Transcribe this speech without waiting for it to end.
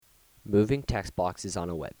Moving text boxes on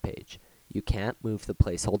a web page. You can't move the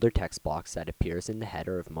placeholder text box that appears in the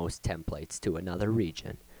header of most templates to another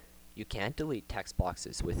region. You can't delete text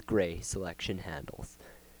boxes with gray selection handles.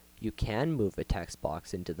 You can move a text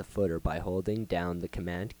box into the footer by holding down the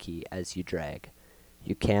Command key as you drag.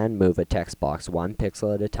 You can move a text box 1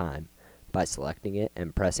 pixel at a time by selecting it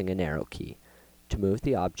and pressing an arrow key. To move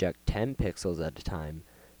the object 10 pixels at a time,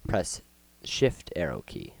 press Shift arrow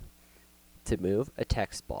key. To move a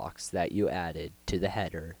text box that you added to the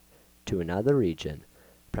header to another region,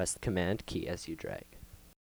 press the Command key as you drag.